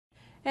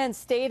And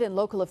state and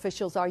local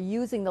officials are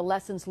using the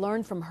lessons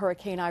learned from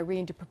Hurricane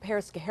Irene to prepare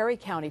Schoharie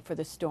County for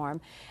the storm.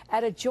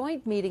 At a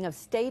joint meeting of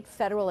state,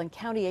 federal, and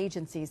county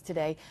agencies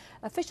today,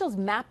 officials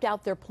mapped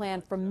out their plan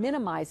for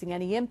minimizing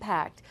any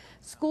impact.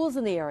 Schools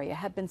in the area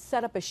have been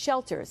set up as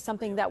shelters,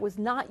 something that was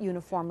not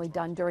uniformly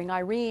done during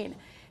Irene.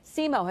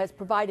 SEMO has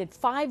provided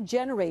 5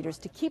 generators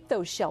to keep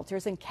those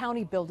shelters and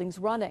county buildings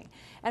running.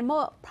 And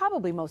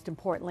probably most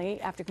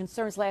importantly, after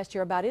concerns last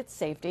year about its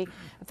safety,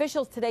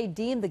 officials today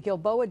deemed the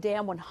Gilboa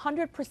Dam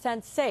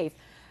 100% safe,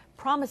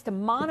 promised to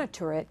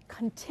monitor it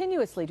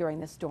continuously during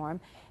the storm,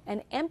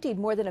 and emptied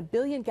more than 1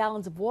 billion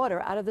gallons of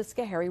water out of the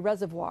Schoharie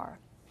Reservoir.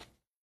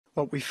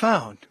 What we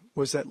found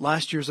was that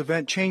last year's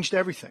event changed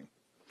everything.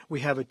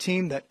 We have a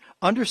team that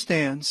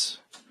understands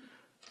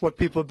what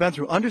people have been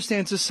through,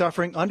 understands the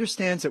suffering,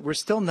 understands that we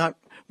still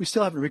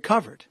haven't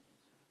recovered,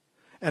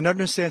 and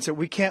understands that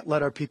we can't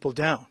let our people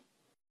down.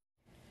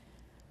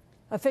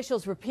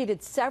 Officials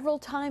repeated several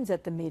times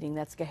at the meeting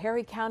that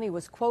Schoharie County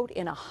was, quote,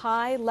 in a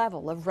high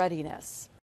level of readiness.